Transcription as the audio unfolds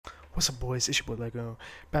What's up, boys? It's your boy Lego.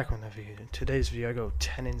 Back on that video. In today's video, I go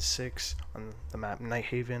 10-6 on the map Night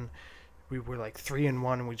Haven. We were like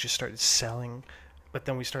 3-1, and we just started selling, but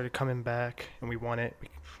then we started coming back, and we won it.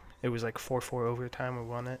 It was like 4-4 overtime. We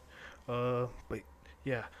won it. But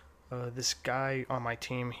yeah, this guy on my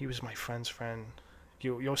team, he was my friend's friend.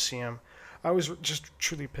 You'll see him. I was just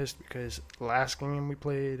truly pissed because last game we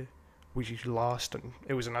played, we lost, and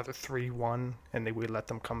it was another 3-1, and we let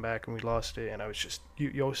them come back, and we lost it, and I was just,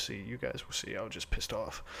 you'll see, you guys will see, I was just pissed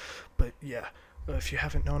off. But yeah, if you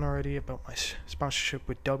haven't known already about my sponsorship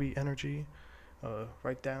with W Energy,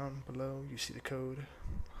 right down below, you see the code,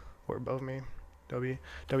 or above me, W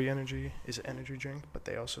Energy is an energy drink, but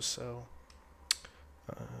they also sell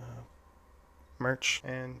merch,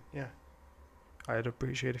 and yeah, I'd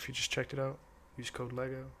appreciate if you just checked it out. Use code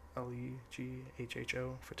LEGO,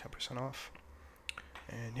 LEGHHO, for 10% off.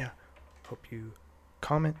 And yeah, hope you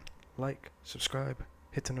comment, like, subscribe,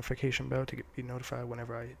 hit the notification bell to be notified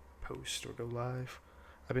whenever I post or go live.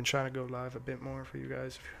 I've been trying to go live a bit more for you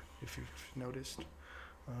guys, if you've noticed.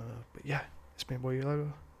 But yeah, it's been your boy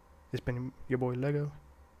Lego. It's been your boy Lego.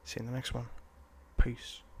 See you in the next one.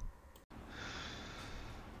 Peace.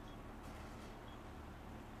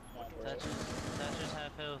 Thatcher's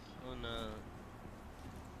half health on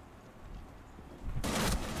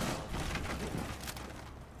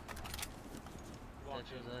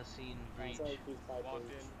Thatcher's last seen breach. Walked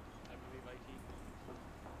in, I believe IT.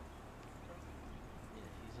 Yeah,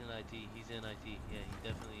 he's in IT. He's in IT. Yeah, he's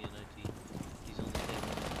definitely in IT. He's on the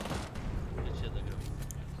table. Good shit, Lego.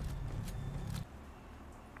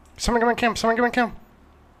 Someone give me cam. Someone give me cam.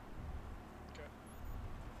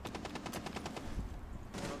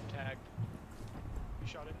 Tagged. He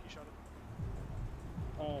shot it.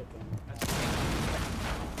 Oh, okay. That's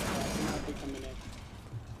Not be coming in.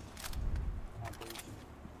 I'm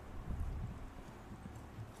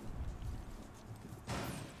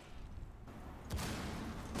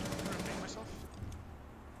gonna make myself.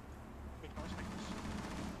 Make noise.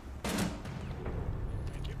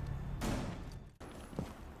 Thank you.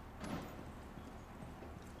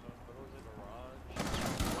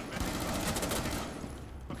 One minute.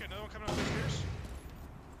 Okay, another one coming up the stairs.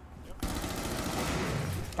 Yep.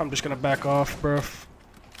 I'm just gonna back off, bro.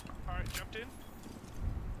 Alright, jumped in.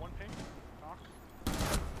 One ping. Knock.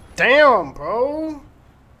 Damn, bro.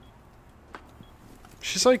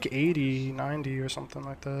 She's like 80, 90 or something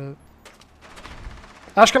like that.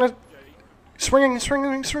 Ash gonna Yeah, swinging.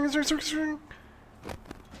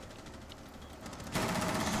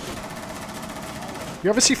 You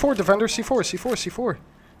have a C4, defender, C4.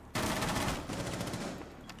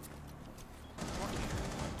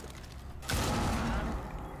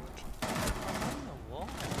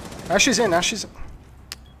 Ash is in. Yep.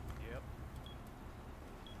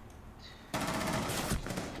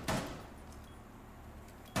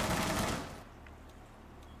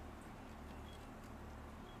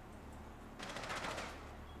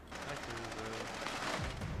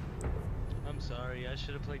 I'm sorry, I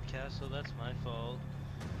should have played Castle, that's my fault.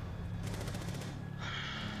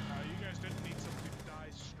 You guys didn't need somebody to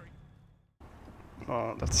die straight.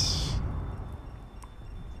 Oh, that's...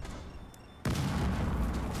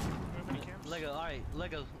 Nobody camps? Lego, alright,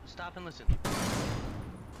 Lego, stop and listen.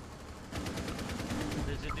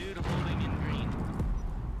 There's a dude holding in green.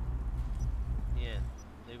 Yeah,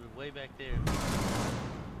 they were way back there.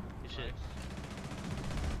 Good shit.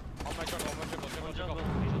 On my jungle. One jungle,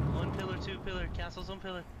 one pillar, two pillar, Castle's on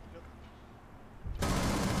pillar.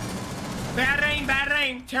 Bad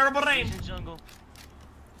rain, terrible rain. He's in jungle.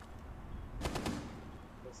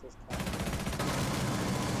 This is tough.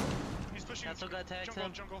 He's pushing. Castle got tagged.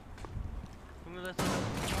 Jungle. Come on, let's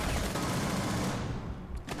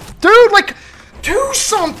Dude, like, do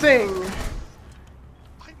something!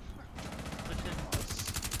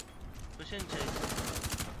 push in, Chase.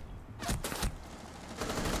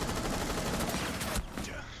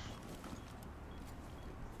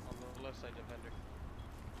 On the left side, defender.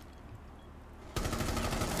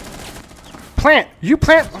 Plant! You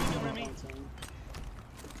plant!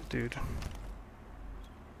 Dude.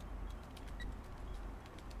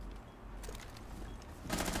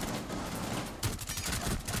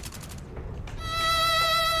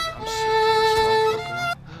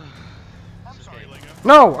 I'm sorry, Lego.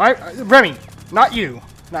 No, Remy, not you.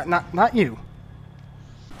 Not you.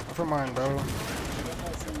 Never mind, bro.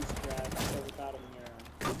 That seems bad, so without him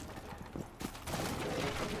here.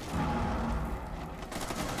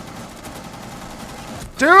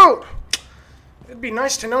 Dude! It'd be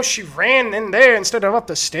nice to know she ran in there instead of up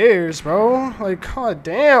the stairs, bro. Like, god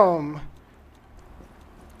damn.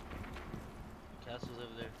 Castle's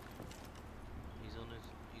over there. He's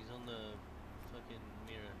on the fucking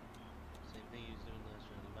mirror. Same thing he was doing last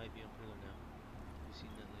round. He might be on pillar now. You seen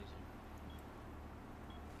that laser?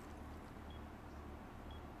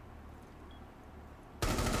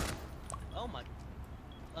 Oh my!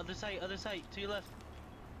 Other side, to your left.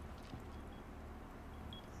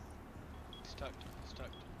 He's tucked. He's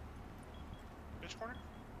tucked. Bitch corner?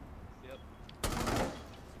 Yep.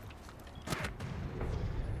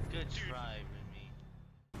 Good try, Remy.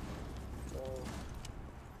 So,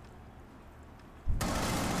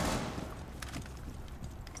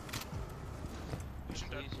 Pushing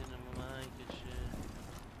dead. Legion of my good shit.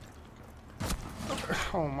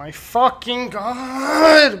 Oh my fucking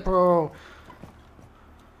god, bro.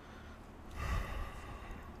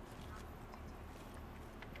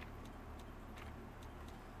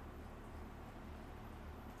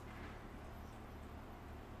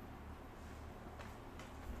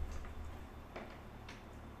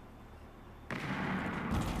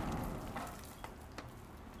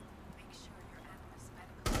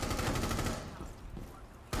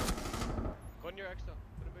 Go in your exo.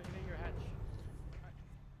 Put him in your hatch.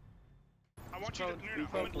 I want you to. Be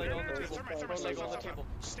prone, Lego on the table. Thermite, Prone, thermite, Lego on the stop. table.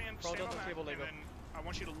 Stand Prone on on the that, table, Lego. and then I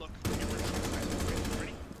want you to look.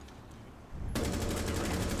 Ready?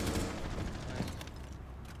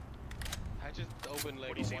 Hatch is open, Lego.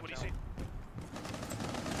 What do you see? Watch What do you out.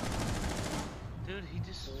 see? Dude, he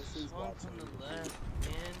just This is swung from Watson. the left,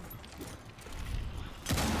 man.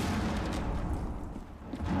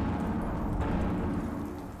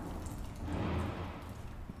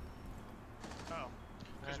 Oh. 'Cause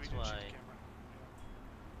That's we didn't shoot why. the camera.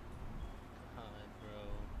 God, bro.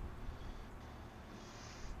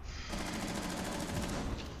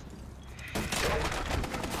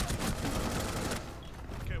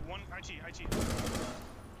 Okay, one IT.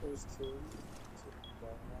 there's two.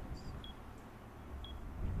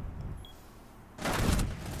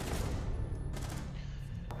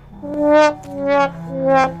 Well, There's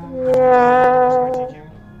IT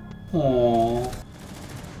camera. Aww.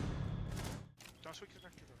 Don't switch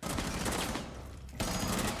connector though.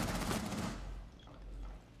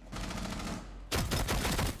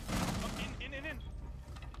 Oh, in.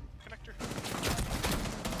 Connector.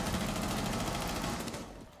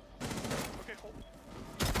 Okay, hold.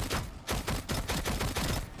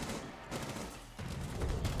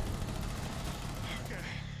 Okay.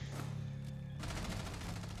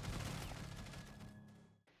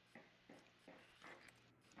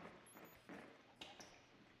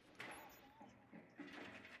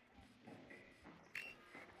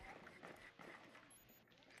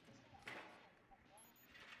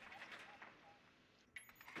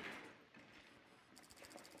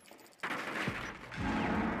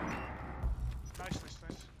 Nice.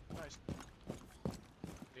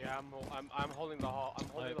 Yeah, I'm holding the hall. I'm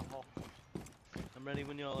holding the hall. I'm ready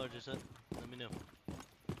when y'all are, just let me know.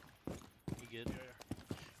 You good?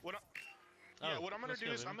 Yeah. What I'm gonna let's do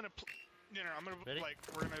go, is baby. I'm gonna I'm gonna Ready? like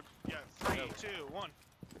we're gonna 3, Go. 2, 1.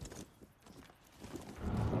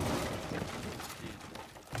 Dude,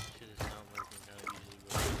 shit is not working how it usually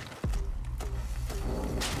works.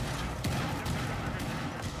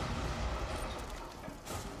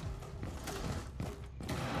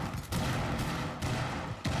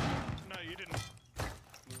 No, you didn't.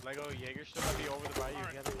 Lego, Jaeger still might be over the bayou.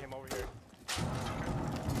 Alright. He hasn't came over here.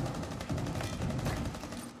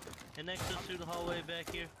 And next up through the hallway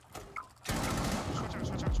back here.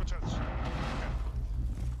 Switch out.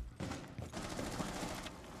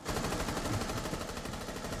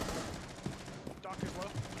 Doc is low.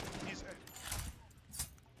 He's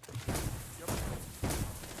Yep.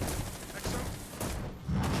 Exo.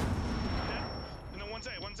 Dead. And then one's A.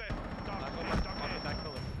 Doc, Back on Doc the A. back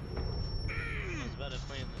pillar. I was about to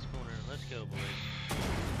play in this corner. Let's go, boys.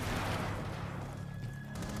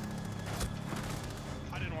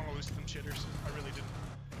 I didn't want to lose to them chitters. I really didn't.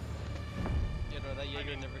 Yeah, no, that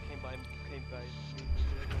Jaeger never came by me.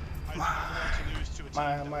 I didn't want to lose to a team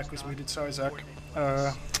My that mic was not muted, sorry Zach. coordinated like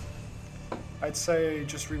us. I'd say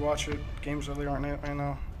just rewatch it. Games really aren't it right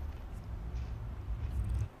now.